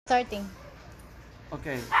Starting.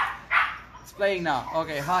 Okay. It's playing now.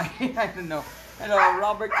 Okay, hi. I don't know. Hello,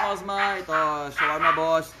 Robert Cosma. Ito, Shawarma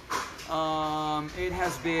Boss. It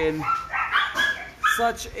has been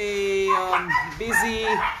such a busy,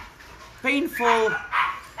 painful,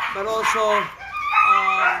 but also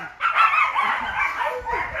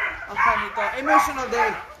emotional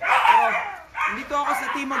day. Pero dito ako sa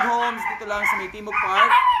Timog Homes, dito lang sa may Timog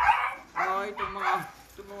Park. Itong mga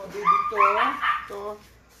baby to.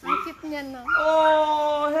 Ang cute niya, no?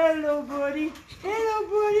 Oh, hello buddy. Hello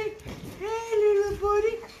buddy. Hey little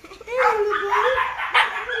buddy. Hey little buddy.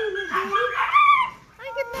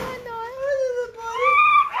 Ang cute naman, no? Little buddy.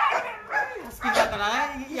 Husky ka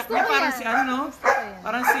talaga. Iyak niya parang si ano, no?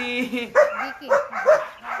 Parang si Vicky.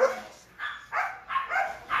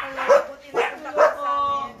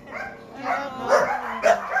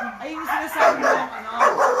 Ay, yung sinasabi mo, ano?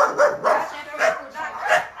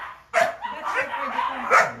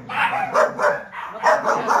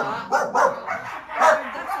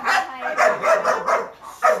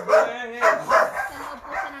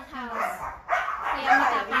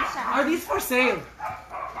 Are these for sale?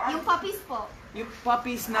 Yung puppies po. Yung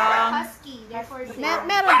puppies ng... Husky, they're for sale.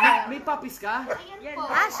 Meron ka? May puppies ka? Ayan po.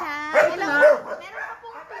 Siya. Meron pa po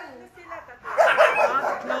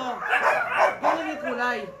No. Ganyan yung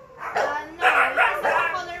kulay. No, isa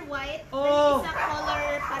color white, Oh. isa color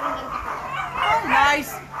parang ganito po. Oh,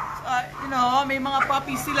 nice. You know, may mga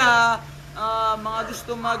puppies sila. Mga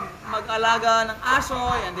gusto mag-alaga ng aso.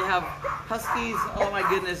 And they have huskies. Oh my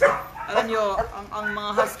goodness. Alam nyo, ang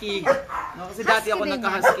mga husky, no, kasi dati ako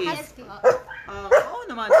nagka-husky. Oo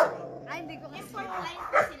naman. Ay, hindi ko kasi. Import line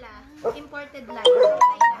po sila. Imported line from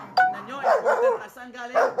Thailand. Tignan nyo, important. Saan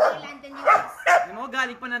galing? Thailand and US. Yung mga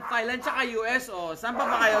galing pa ng Thailand tsaka US. Oh, saan pa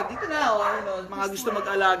ba kayo? Dito na, oh, you know, mga gusto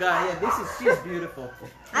mag-alaga. Yeah, she's beautiful.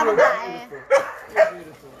 Babae. You're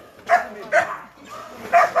beautiful.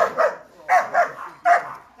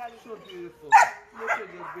 So beautiful. Look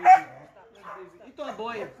at the baby. Ito a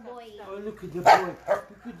boy. Oh, look at the boy.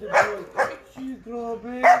 Look at the boy. See,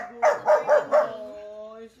 grabe.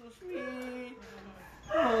 Oh, it's so sweet.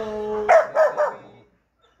 Oh, baby.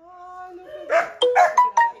 Oh, look at that.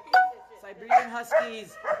 Siberian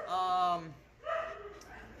Huskies.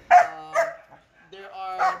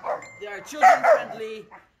 They are children friendly.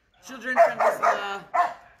 Children friendly sila.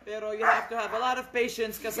 Pero you have to have a lot of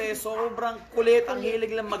patience kasi sobrang kulit, ang hilig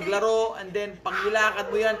lang maglaro, and then pag nilakad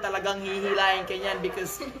mo yan, talagang hihilayin ka yan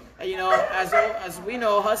because, you know, as we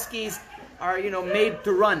know, Huskies are, you know, made to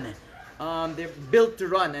run. They're built to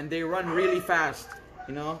run and they run really fast,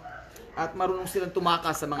 you know? At marunong silang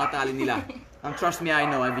tumakas sa mga tali nila. Trust me, I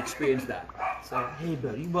know, I've experienced that. So, hey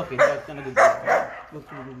buddy, bakit? Bakit ka nagugulat? Bakit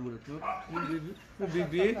ka nagugulat?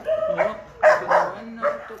 Baby?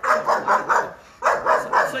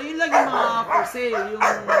 So, yun lang yung mga for sale, yung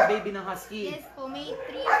baby ng husky. Yes po, may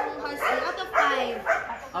 3 akong husky out of 5.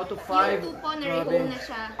 Out of 5? Yung 2 po, na-rehome na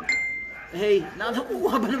siya. Hey,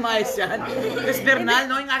 nakukuha ba ng maayos yan? Chris Bernal,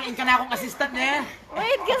 no? Yung aking ka na akong assistant eh.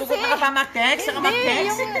 Wait, kasi... Tukot na ka pa mag-text? Saka Hindi,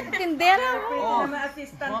 mag-text? yung tindera mo. Oo. na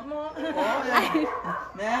assistant mo. Oo, yan.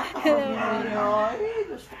 Ay,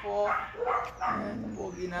 gusto ko.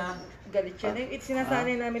 Pogi na. Galit siya.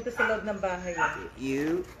 Sinasanay namin to sa loob ng bahay.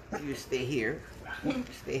 You stay here.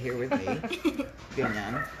 Stay here with me.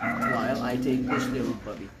 Ganyan. While I take this little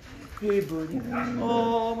puppy. Hey, buddy.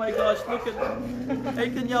 Oh my gosh, look at that. Ay,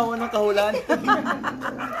 kanyawan ng kahulan.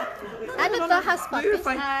 Ano to, husband? You're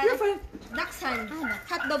fine. You're fine. Dachshund.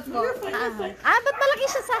 Hotdog po. Ba't malaki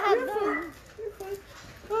siya sa hotdog?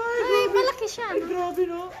 Ay, malaki siya. Ay, grabe,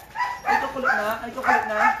 no? Ay, kukulit na. Ay, kukulit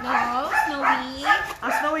na. No, Snowy.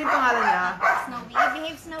 Snowy yung pangalan niya. Snowy.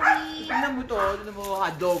 Behave, Snowy. Tignan mo to. Tignan mo,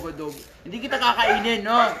 hotdog. Hindi kita kakainin,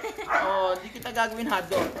 no? Oh, hindi kita gagawin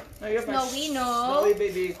hotdog. No, you're fine. Snowy, no? Snowy,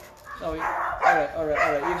 baby. Snowy.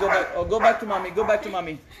 Alright. You go back to mommy. Go back to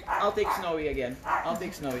mommy. I'll take Snowy again. I'll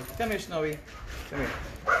take Snowy. Come here, Snowy. Come here.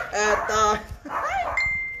 At,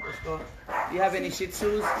 let's go. Do you have any Shih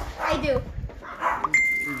Tzus? I do.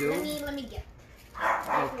 You do? Let me get.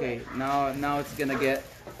 Okay, now it's gonna get.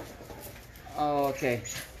 Oh, okay.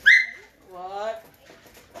 What?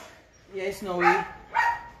 Yes, Snowy.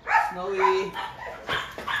 Snowy.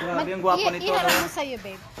 Grabe, ang gwapo nito. Iharap mo sa'yo,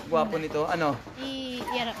 babe. Gwapo nito. Ano?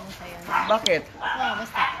 Iharap mo sa'yo. Bakit?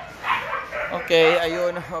 Basta. Okay,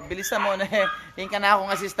 ayun. Bilisan mo na eh. Yung ka na akong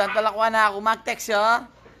assistant. Talakuha na ako. Mag-text siya.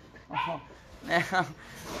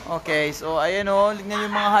 Okay, so ayan o. Lignan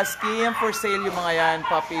yung mga husky. Yung for sale yung mga yan,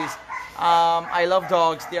 puppies. I love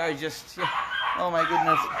dogs. They are just... Oh my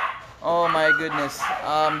goodness. Oh my goodness.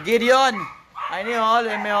 Gideon! Ay niyo,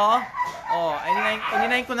 leme o. Oh, ay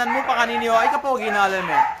ninayin kunan mo pa kanini o. Ay ka po, ginala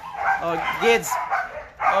mo. Oh, Gids.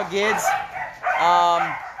 Oh, Gids. And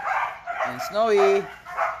Snowy.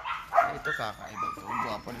 Ito kakaiba ito.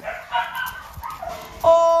 Gwapo nito.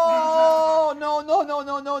 Oh! No, no, no,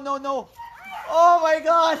 no, no, no, no. Oh my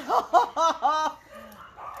God.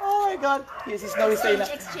 Oh my God. Yes, it's Snowy Sayla.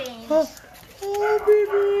 Exchange. Oh, oh,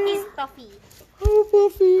 baby. He's toffee. Oh,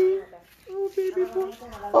 Puffy. Oh, baby.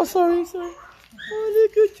 Oh, sorry, sorry. Oh,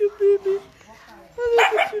 look at you, baby. Oh,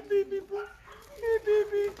 look at you, baby. Hey,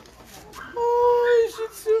 baby. Oh,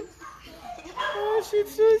 she's so... Oh,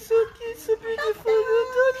 she's so cute, so beautiful.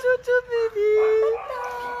 Baby.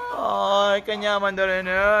 Ay, kanyaman na rin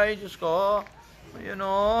eh. Ay, Diyos ko. You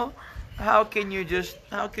know, how can you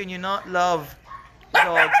not love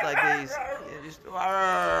dogs like these? You just,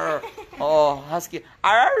 oh, husky. Say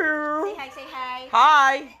hi, say hi.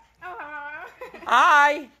 Hi.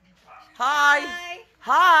 Hi. Hi.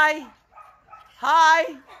 Hi.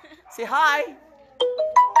 Hi. Say hi.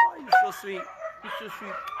 Oh, you're so sweet. You're so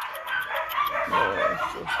sweet. Oh,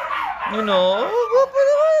 so, you know,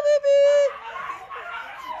 baby.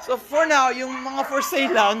 So for now, yung mga for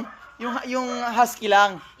sale lang, yung husky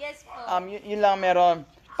lang. Yes po. Yun lang meron.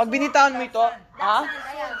 Pag binitawan mo ito, ha?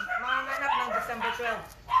 Ayan. Mga anak ng December 12.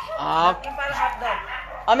 Yung parang hotdog.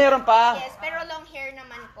 Meron pa? Yes, pero long hair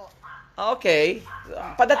naman po. Okay.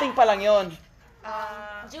 Padating pa lang yun.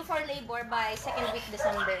 Due for labor by 2nd week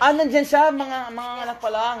December. Nandyan siya, mga anak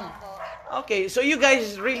pa lang. Opo. Okay, so you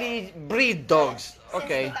guys really breed dogs.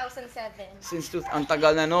 Okay. Since 2007. Ang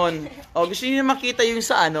tagal na nun. Oh, gusto niyo makita yung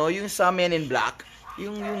sa yung sa Men in Black,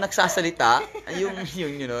 yung nagsasalita, yung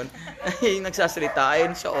yun, yung nagsasalita,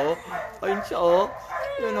 ayun siya oh. Ayun siya oh.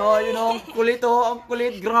 You know, ang kulit oh, ang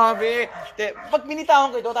kulit, grabe. Pag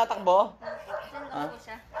binitawan ko ito, tatakbo? Nandun po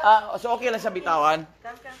siya. So okay lang siya bitawan?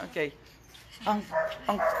 Okay. Ang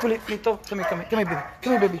kulit nito. Come baby.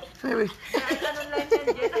 Come baby. Ano lang yan, Jen?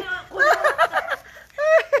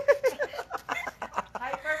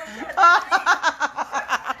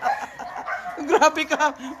 Grabe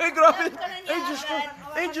ka. Ay, grabe. Ay, Diyos ko.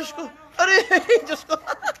 Ay, Diyos ko. Ay, Diyos ko.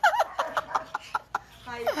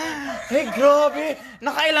 Ay, grabe.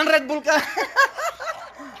 Nakailang Red Bull ka.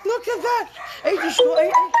 Look at that. Ay, Diyos ko. Ay.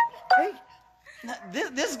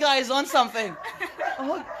 This guy is on something.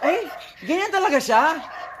 Oh, ay, ganyan talaga siya.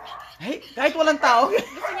 Ay, kahit walang tao.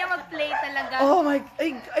 Gusto niya mag-play talaga. Oh my,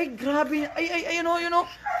 ay, grabe. Ay, you know, yung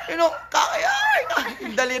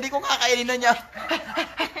daliri ko kakainin na niya.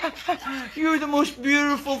 You're the most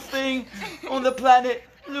beautiful thing on the planet.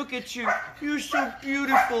 Look at you. You're so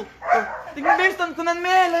beautiful. Oh, tingnan ko na,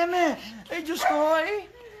 me. Ay, Diyos ko, ay.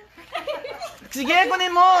 Sige,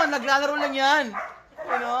 kunin mo. Naglalaro lang yan.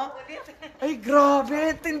 You know? Ay,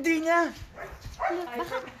 grabe. Tindi niya.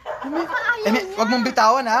 Wag mong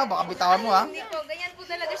bitawan ha. Baka bitawan mo ha. Hindi po, ganyan po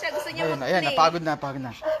talaga siya. Gusto niya mag-play. Ayan, napagod na.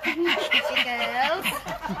 Pickles.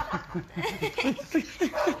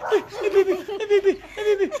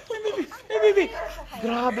 Hey, baby.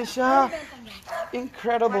 Grabe siya.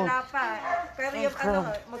 Incredible. Wala pa. Pero yung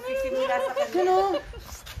magsisimula sa kanya. You know?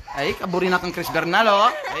 Ay, kaburi na kang Chris Bernal,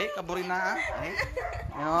 oh. Ay, kaburi na. Ay,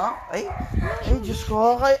 you know? Ay, Diyos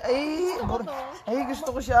ko. Ay,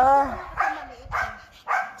 gusto ko siya.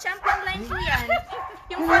 Champion line po yan.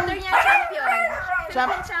 Yung father niya,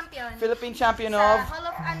 champion. Philippine champion Sa of...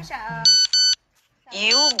 Hall of Fame siya.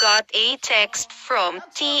 You got a text from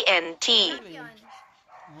TNT. Champion.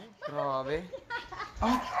 Grabe.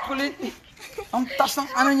 Ang kulit. Ang taas ng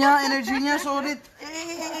energy niya, solid.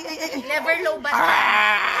 Never low bat.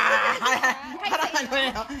 Parang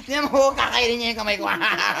hindi mo kakainin niya yung kamay ko.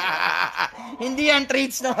 Hindi yan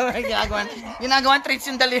treats na ginagawan treats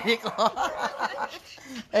yung daliri ko.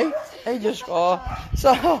 ay, Diyos ko. So,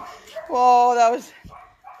 wow, that was,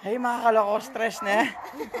 ay, makakala ko, stress na.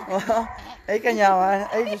 Ay, kanyaman.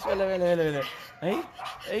 Ay, Diyos ko, Ay,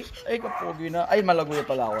 kapogi na. Ay, malago na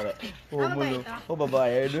pala ako. Oh, mulo. Oh,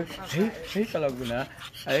 babae. Ay, kalago na.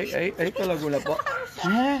 Ay, kalago na po.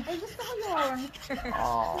 Ay, gusto ko yun.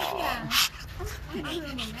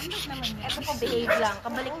 Ito po, behave lang.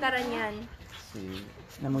 Kabaliktaran yan.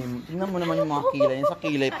 Tingnan mo naman yung mga kilay. Yan sa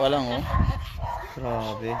kilay pa lang, oh.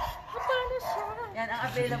 Grabe. Yan ang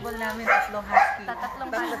available namin, tatlong husky.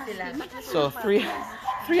 Tatlong sila. So,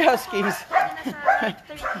 three huskies.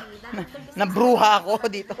 Nabruha ako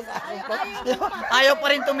dito sa akin ko. Ayaw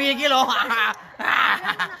pa rin tumigil, oh.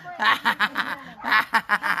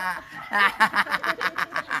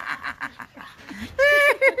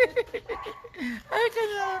 Ay,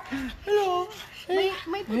 kanya. Hello. May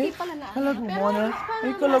puti pala na. Kalago mo na.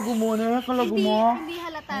 Ay, kalago mo na. Kalago mo. Hindi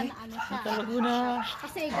halata na ano siya. siya. Laguna.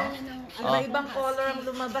 Kasi ganyan ang Ibang color ang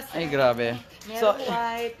lumabas. Ay, grabe. Merong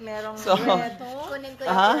white, merong so, red. kunin ko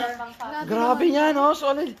Aha. yung Grabe niya, no?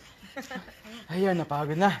 Solid. Ayun,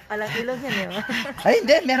 napagod na. Alang ilog yan eh. Ay,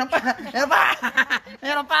 hindi. Meron pa. Meron pa.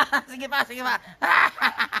 Meron pa. Sige pa, sige pa.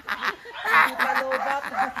 Hindi pa lobat.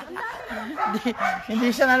 Hindi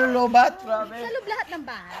siya nalulobat. Grabe. Sa loob lahat ng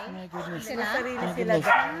bahay. My goodness. Sila? Sarili sila.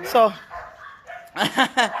 So,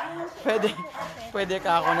 pwede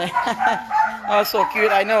ka ako na. Oh, so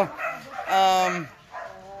cute, I know.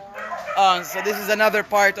 So this is another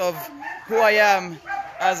part of who I am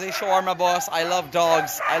as a shawarma boss. I love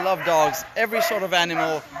dogs. I love dogs. Every sort of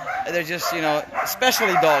animal. They're just, you know,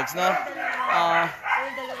 especially dogs, no?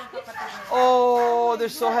 Oh,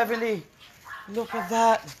 they're so heavenly. Look at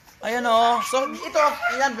that. Ayan oh. So, ito,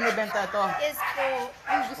 yan, binibenta ito. Is po,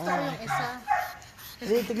 yung gusto ko yung isa.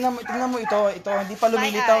 Tignan mo ito, hindi pa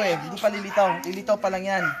lumilitaw eh. Hindi pa lilitaw. Lilitaw pa lang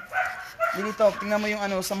yan. Lilitaw. Tingnan mo yung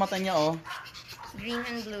ano sa mata niya oh. Green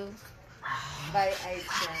and blue. By eyes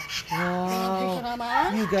siya. Wow.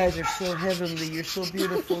 You guys are so heavenly. You're so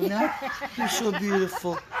beautiful now. You're so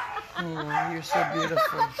beautiful. Oh, you're so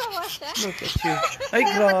beautiful. Look at you. Ay,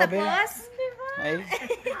 grabe. Ay.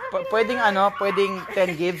 Pwedeng 10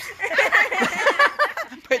 gives.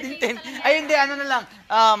 Pwedeng 10. Ay, hindi, ano na lang.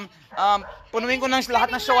 Punuin ko ng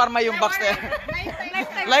lahat ng shawarma yung box there.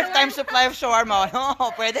 Lifetime supply of shawarma.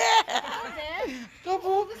 No, pwede.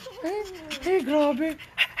 Kapo. Hey, grabe.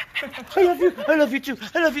 I love you too.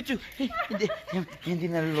 Hindi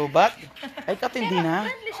nalulobat. Ay, hindi na.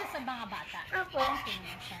 Friendly siya sa mga bata. Ako.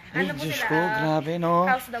 Ay, Diyos ko, grabe, no?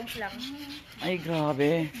 House dogs lang. Ay,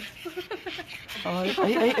 grabe. Ay,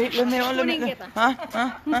 lameo. Ha?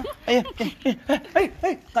 Ay,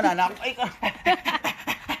 kanana ako. Ay,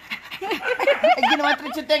 ginawa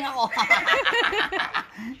treat yung tenga ko.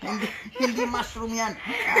 Hindi mushroom yan.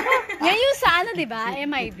 Yan yung sa ano, di ba?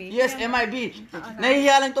 MIB. Yes, MIB.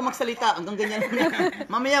 Nahihiya lang ito magsalita. Hanggang ganyan.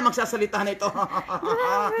 Mamaya magsasalita na ito.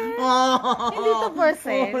 Hindi to for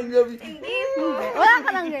sale. Wala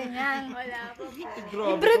ka lang ganyan. Wala po.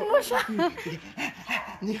 I-breed mo siya.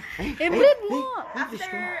 I-breed mo.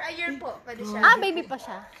 After a year po, pwede siya. Ah, baby pa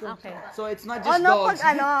siya. Okay. So it's not just No, dogs.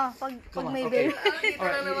 pag may Okay. baby.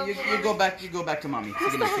 Alright, you go back to mommy.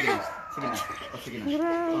 Sige na.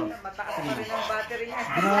 Mataas pa rin ang battery niya.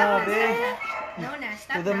 Grabe. No na,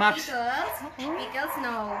 stop To the na. max. Pickles. Pickles,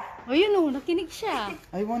 no. O yun o, nakinig siya.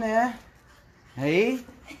 Ay, mo na. Hey,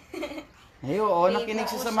 oo, nakinig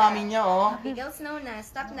siya sa mami niya, oh. Pickles, no na.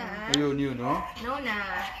 Stop na. Ayun, no? No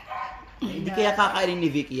na. Hindi kaya kakainin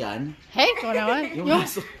ni Vicky yan? Hey, ikaw naman.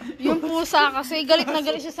 Yung pusa kasi, galit na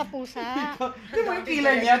galit siya sa pusa.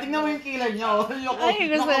 Tingnan mo yung kilay niya. Oh. Loko.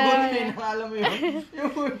 Ay, gusto. Nakagulo na yun. Alam mo yun.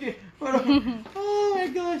 Oh my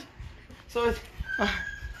gosh. So,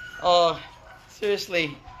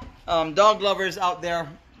 seriously, dog lovers out there,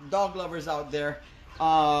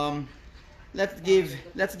 let's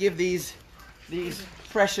give these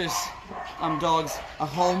precious dogs a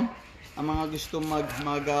home. Ang mga gusto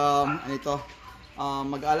mag-alaga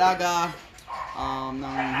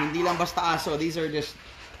ng hindi lang basta aso. These are just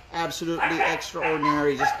absolutely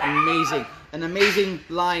extraordinary, just amazing. An amazing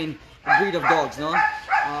breed of dogs, no?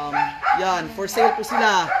 Yan, for sale po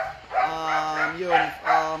sila.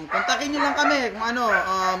 Kontakin niyo lang kami kung ano,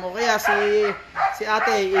 o kaya si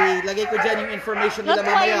ate, ilagay ko dyan yung information nila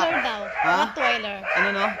mamaya. Rottweiler daw. Ha? Rottweiler.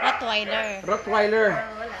 Ano no? Rottweiler.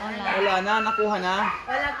 Wala na, nakuha na.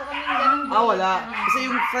 Wala po kaming ganun. Wala. Kasi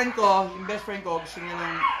yung best friend ko, gusto niya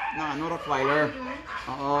ng Rottweiler.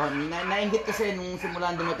 Oo, nainggit kasi nung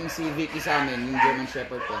simulan dumating si Vicky sa amin, yung German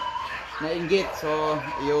Shepherd ko. Nainggit, so,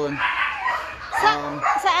 yun. Sa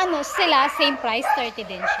ano, sila, same price, 30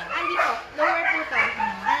 din siya. Hindi po. Lower po to.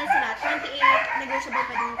 Ano sila? 28. Negotiable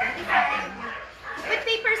pa din 25. With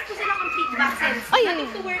papers po sila, complete vaccines. Ay, nothing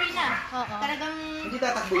to worry na. Oo. Talagang Hindi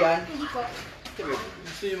tatakbo yan? hindi po.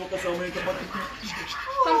 Gusto niyo makasama yung kapatid niya.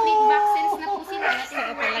 Complete vaccines na po sila.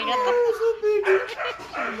 Talaga to.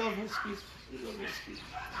 I love huskies.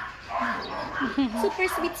 Super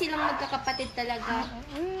sweet silang magkakapatid talaga.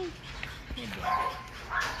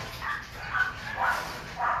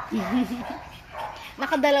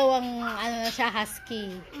 Nakadalawang ano na siya,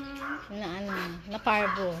 husky. Na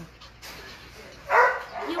parvo.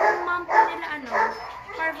 Yung mom po nila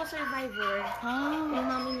Parvo survivor. Yung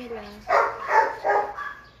mommy nila.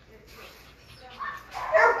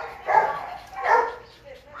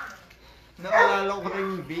 Naalala ko rin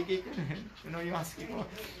yung Vicky ko. Yung husky ko.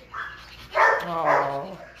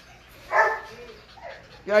 Oh.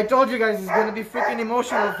 Yeah, I told you guys it's gonna be freaking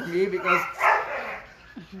emotional for me because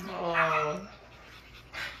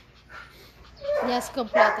Yes,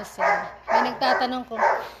 kompleto sila. May nagtatanong kung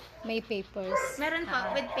may papers. Meron po,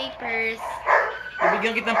 with papers.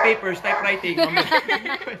 Bibigyan kitang papers, typewriting.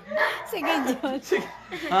 Sige, John.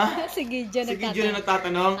 Ha? Sige, John. Sige, Jun na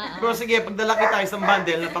nagtatanong. Pero sige, pagdala kita isang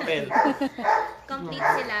bundle na papel. Complete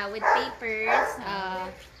sila with papers,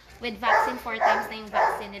 with vaccine 4 times na yung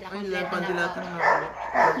vaccine nila. Ay, Kompleto love na po.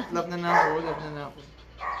 na ako. Love na ako.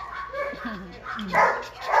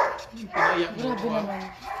 Pinaiyak mo Grabe ako. naman.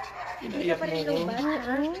 Pinaiyak mo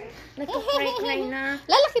ako. Nagka-cry na.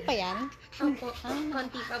 Lalaki pa yan? Opo,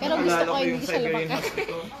 konti pa. Pero gusto Naalala ko ko hindi yung siya Siberian lumakas. Husky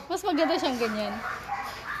ko. Mas maganda siyang ganyan.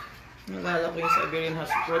 Naalala ko yung Siberian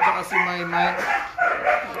Husky ko. Tsaka si May.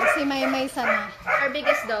 Si May sana. Our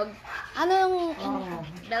biggest dog, Anong...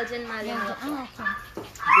 Belgian Malinois. okay.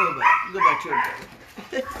 Go back, children.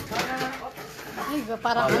 Ay,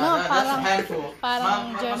 parang ano, parang...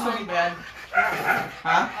 Parang German. Masuri ba yan?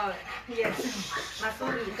 Ha? Yes.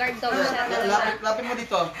 Masuri. Guard dog siya talaga. Lapit mo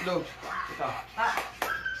dito, Luke. Ito.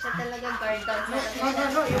 Siya talaga guard dog. No,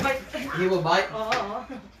 you might. He will bite? Oo.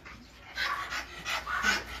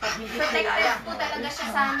 Protected po talaga siya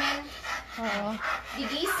sa amin. Oo.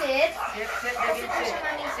 Gigisit. Sit, David,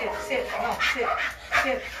 sit. No, sit.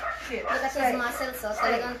 Look at his muscles, so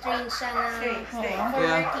talagang trained siya na Stay. for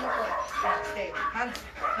Yeah. working po. Stay. Hands.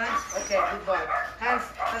 Okay, good boy. Hands.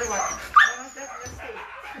 Other one. Let's stay.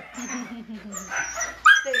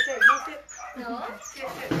 Stay. No, sit. No?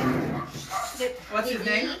 Sit. What's his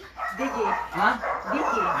name? Diggy. Ha?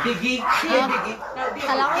 Diggy. Diggy? Diggy? No, Diggy.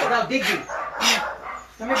 Kala ko, Ikaw, Diggy.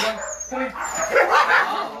 Come here, boy. Come here.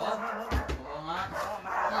 Oo nga.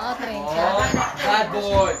 oo, train siya. Oh, bad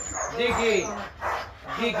boy. Diggy.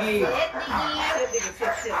 Diggy.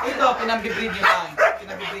 Sit. Ito, pinambibreed niyo lang.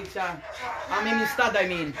 Pinambibreed siya. Stud, I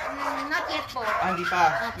mean. Not yet po. Hindi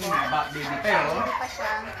pa. Baby pero. Hindi pa siya.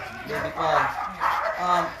 Baby pa.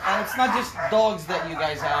 And it's not just dogs that you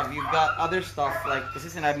guys have. You've got other stuff. Like, kasi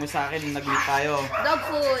sinabi mo sa akin, nag-meet tayo. Dog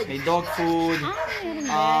food. May dog food.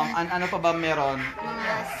 Ano pa ba meron?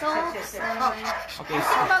 Mga soaps. Okay, Anything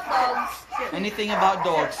so about dogs. anything about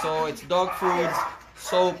dogs. So, it's dog foods,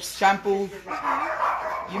 soaps, shampoo.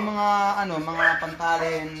 Yung mga, mga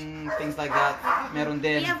pantalin, things like that. Meron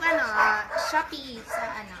din. We have Shopee sa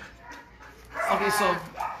Okay, so,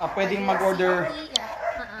 pwedeng mag-order. Yeah.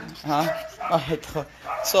 Huh? Ito.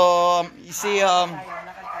 So, you see,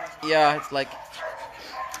 yeah, it's like,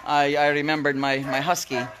 I remembered my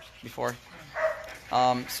husky before.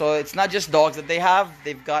 So it's not just dogs that they have.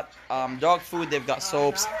 They've got dog food. They've got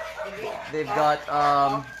soaps. They've got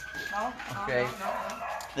okay.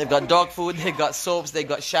 They've got dog food. They've got soaps. They've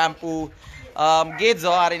got shampoo. Kids,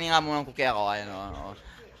 ari ni nga mo ng kuki ako.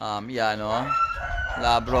 Yeah, no.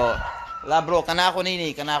 Labro, kanako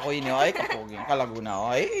nini, kanako ini. Ay, kapogi, kalaguna.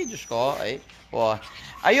 Ay, Diyos ko. Ay, wow.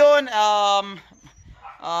 Ayun,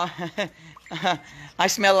 I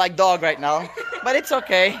smell like dog right now, but it's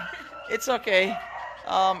okay. It's okay.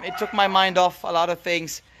 It took my mind off a lot of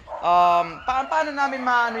things. Paano namin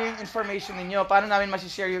maano yung information ninyo? Paano namin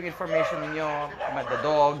ma-share yung information ninyo about the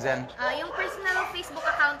dogs and... Yung personal Facebook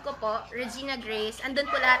account ko po, Regina Grace. Andun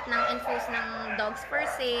po lahat ng infos ng dogs for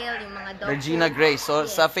sale, yung mga dog Regina food. Grace. So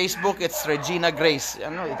Yes. sa Facebook, it's Regina Grace.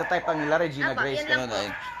 Ano, itatype lang nila, Regina Apa, Grace. yun lang Ganun, po.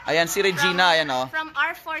 ayun. Ayan, si Regina, ayan o. From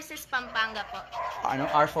Our Forces, Pampanga po. Ano,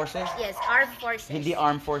 Armed Forces? Yes, Our Forces. Hindi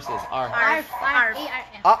Armed Forces, ARF. ARF.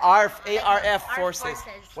 ARF, ARF Armed Forces.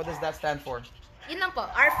 Forces. What does that stand for? Yun lang po,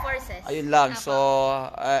 Our Forces. Ayun lang, Apo. so...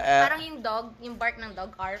 Parang yung dog, yung bark ng dog,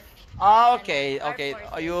 ARF. Okay. Armed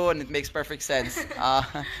Forces. Ayun, it makes perfect sense.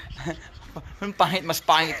 Pangit, mas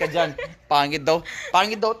pangit ka dyan. Pangit daw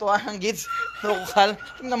to ang kids. Lokal.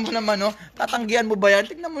 Tingnan mo naman, no? Tatanggihan mo ba yan?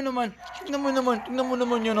 Tingnan mo naman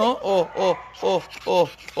yun, no? Lami.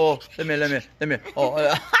 Oh.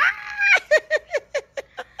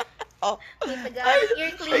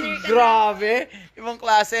 Ear cleaner ka na. Grabe. Ibang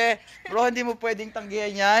klase. Bro, hindi mo pwedeng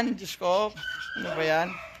tanggihan yan. Diyos ko. Ano ba yan?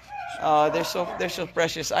 They're so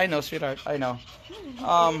precious. I know, sweetheart. I know.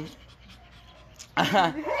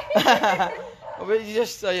 We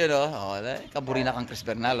just, kaburi na kang Chris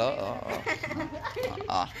Bernal,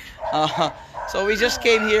 So we just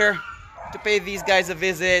came here to pay these guys a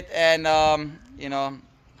visit and,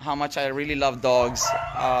 how much I really love dogs.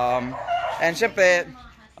 And syempre,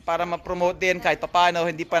 para ma-promote din kahit papaano,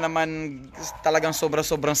 hindi pa naman talagang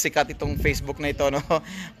sobrang sikat itong Facebook na ito, no?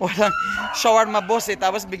 Walang shawarma boss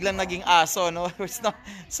tapos biglang naging aso, no? It's not,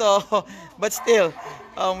 so, but still,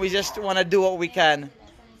 we just want to do what we can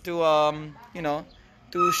to,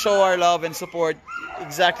 show our love and support.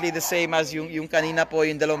 Exactly the same as yung kanina po,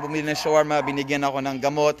 yung dalawang bumili ng shawarma, binigyan ako ng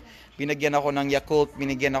gamot, binigyan ako ng Yakult,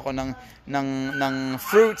 binigyan ako ng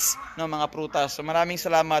fruits, no, mga prutas. So maraming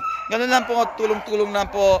salamat. Ganun lang po, tulong-tulong lang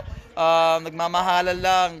po. Nagmamahalan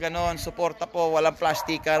lang, ganon, suporta po, walang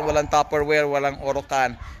plastikan, walang Tupperware, walang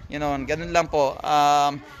Orocan, you know, ganun lang po.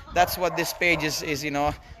 That's what this page is, you know.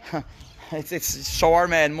 It's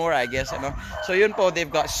shawarma and more, I guess, you know. So yun po, they've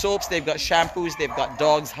got soaps, they've got shampoos, they've got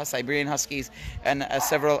dogs, Siberian Huskies, and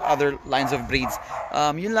several other lines of breeds.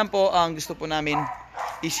 Yun lang po ang gusto po namin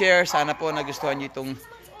i-share. Sana po nagustuhan nyo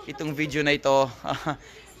itong video na ito.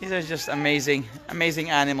 These are just amazing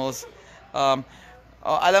animals.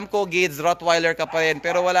 Alam ko, Gids, Rottweiler ka pa rin,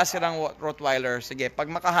 pero wala silang Rottweiler. Sige, pag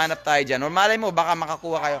makahanap tayo dyan, or malay mo, baka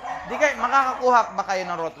makakuha kayo. Di kayo, makakakuha ba kayo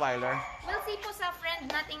ng Rottweiler? We'll see po sa friend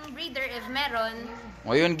nating breeder if meron.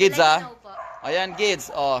 O yun, Gids, Ayan, Gids,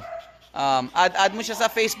 add mo siya sa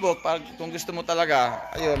Facebook kung gusto mo talaga.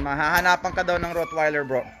 Ayun, mahahanapan ka daw ng Rottweiler,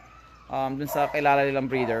 bro. Dun sa kilala nilang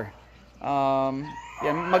breeder.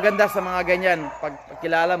 Yan, maganda sa mga ganyan. Pag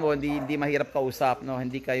kilala mo, hindi mahirap kausap, no?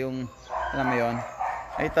 Hindi kayong, alam mo yun.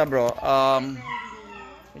 Ito, bro.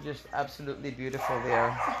 They're just absolutely beautiful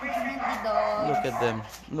there. Super friendly dog. Look at them.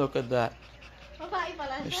 Look at that. Babae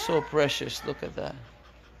pala They're siya. so precious. Look at that.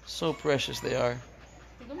 So precious they are.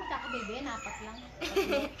 Siguro magkakabebe, 4 lang.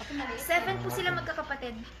 7 po sila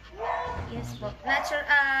magkakapatid. Yes po.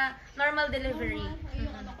 Normal delivery.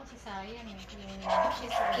 Yung ano ko si Sayang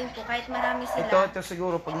Yun po, kahit marami sila. Ito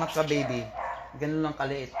siguro pag naka-baby, ganun lang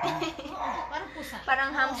kaliit. parang pusa. Parang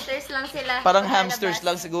hamsters lang sila. Parang Lalabas. hamsters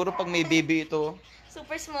lang siguro pag may baby ito.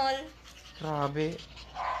 Super small. Grabe.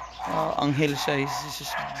 Anghel siya. He's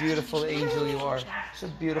just beautiful angel you are. So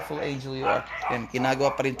beautiful angel you are. Yan,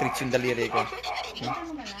 ginagawa pa rin tricks yung daliri ko.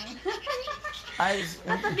 Ay,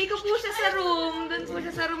 Tatabi ko po siya sa room. Doon po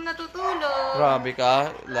siya sa room natutulog. grabe ka,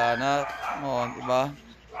 Lana. Oh, diba?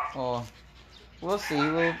 Oh. We'll see.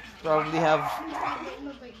 We'll probably have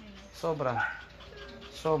sobra.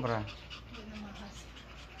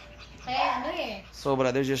 Kaya ano Sobra.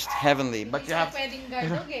 They're just heavenly. But you have pwedeng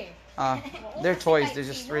gardog they're toys. They're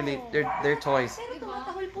just really they're toys. Pero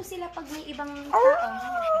tumatahol po sila pag may ibang tao.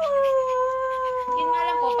 Yun nga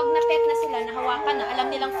lang po, pag na-pet na sila, nahawakan na, alam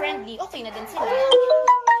nilang friendly, okay na din sila.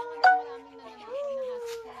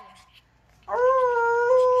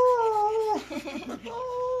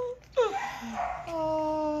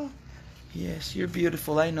 Yes, you're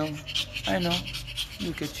beautiful. I know.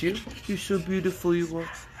 Look at you. You're so beautiful. You are.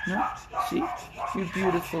 No? See? You're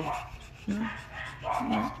beautiful. No?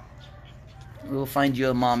 No? We'll find you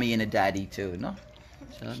a mommy and a daddy too, no?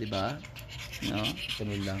 So, di ba? No?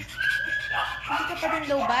 Ganun lang. Hindi ka pa din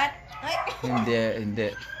low bat. Ay. Hindi.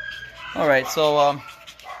 Alright, so,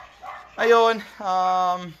 ayun.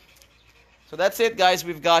 So that's it, guys.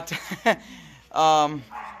 We've got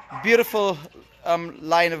beautiful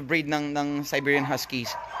line of breed ng Siberian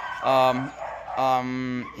Huskies.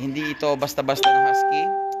 Hindi ito basta-basta na husky.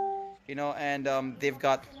 You know, and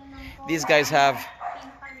these guys have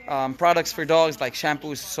products for dogs like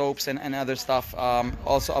shampoos, soaps, and other stuff.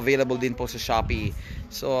 Also available din po sa Shopee.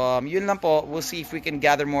 So, yun lang po. We'll see if we can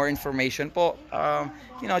gather more information po.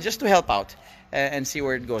 You know, just to help out and see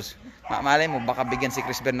where it goes. Malay mo, baka bigyan si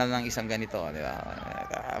Chris Bernal ng isang ganito. Di ba?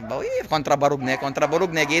 Kontrabarug ne,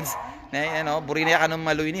 kids. You know, buri niya ka nung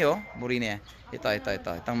maluy niyo. Buri niya. Ito.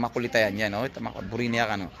 Itang makulita yan. No? Buri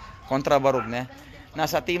niya ka no. Kontrabarug ne.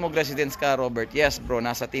 Nasa Timog Residence ka, Robert. Yes, bro.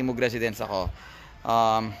 Nasa Timog Residence ako.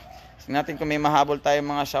 Tingnan natin kung may mahabol tayong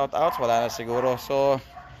mga shoutouts. Wala na siguro. So,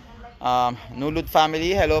 Nulud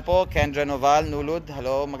family, hello po. Kendra Noval, Nulud,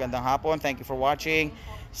 hello, magandang hapon. Thank you for watching.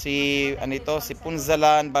 Si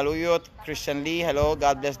Punzalan Baluyot, Christian Lee, hello,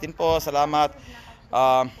 God bless din po. Salamat.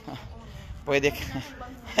 Pwede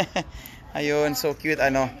ayun, so cute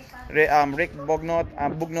Rick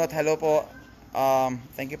Bugnot, hello po.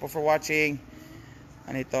 Thank you po for watching.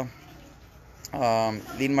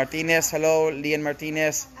 Lynn Martinez, hello, Lian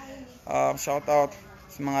Martinez. Shout out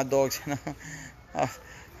sa mga dogs.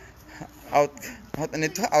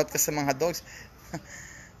 out ka sa mga dogs.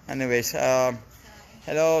 Anyways,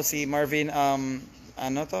 hello si Marvin,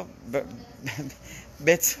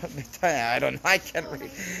 Bets, I don't know, I can't read.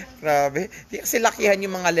 Grabe, di kasi lakihan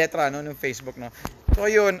yung mga letra ng Facebook, no. So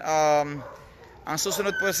yun, ang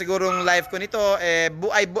susunod po sigurong live ko nito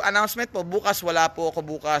announcement po, bukas wala po ako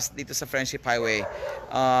bukas dito sa Friendship Highway.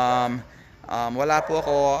 Wala po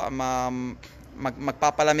ako,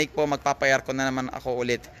 magpapalamig po, magpapayar ko na naman ako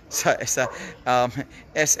ulit sa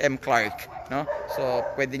SM Clark, no? So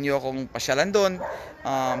pwede niyo akong pasyalan doon.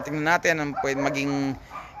 Tingnan natin ang pwede maging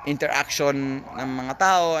interaction ng mga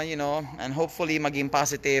tao, you know, and hopefully maging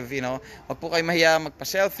positive, you know. Wag po kayo mahiya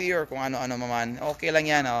magpa-selfie or kung ano-ano man. Okay lang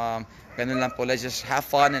yan. Ganun lang po. Let's just have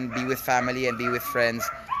fun and be with family and be with friends,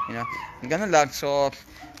 you know. Ganun lang. So,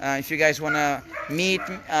 if you guys wanna meet,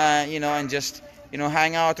 you know, and just, you know,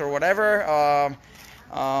 hang out or whatever,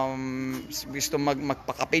 gusto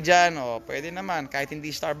magpakape dyan, o pwede naman, kahit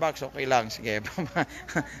hindi Starbucks, okay lang, sige.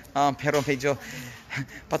 Pero medyo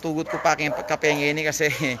patugot ko pa aking kape ngayon kasi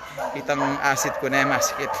itang acid ko na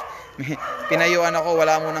masakit. Pinayuan ako,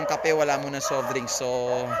 wala mo ng kape, wala mo ng soft drinks, so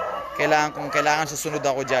kailangan susunod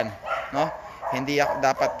ako dyan, no? Hindi ako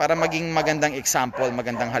dapat, para maging magandang example,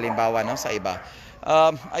 magandang halimbawa, no, sa iba.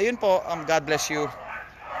 Ayun po, God bless you.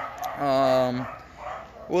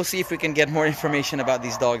 We'll see if we can get more information about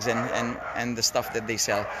these dogs and the stuff that they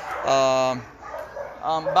sell.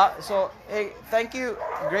 So, hey, thank you,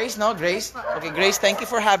 Grace, no? Grace? Okay, Grace, thank you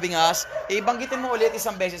for having us. Banggitin mo ulit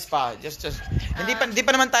isang beses pa. Just hindi pa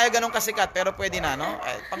naman tayo ganun kasikat, pero pwede na, no?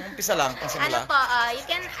 Pang-umpisa lang, pang-simula. You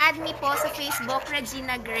can add me po sa Facebook,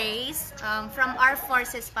 Regina Grace, from Armed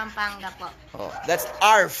Forces, Pampanga po. Oh, that's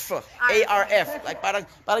ARF, A-R-F. Like parang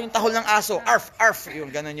yung tahol ng aso, ARF, yung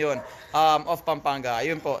ganun yun. Of Pampanga.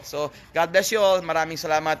 Ayun po. So, God bless you all. Maraming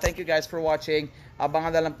salamat. Thank you guys for watching.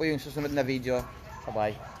 Abangan na lang po yung susunod na video.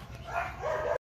 Bye-bye.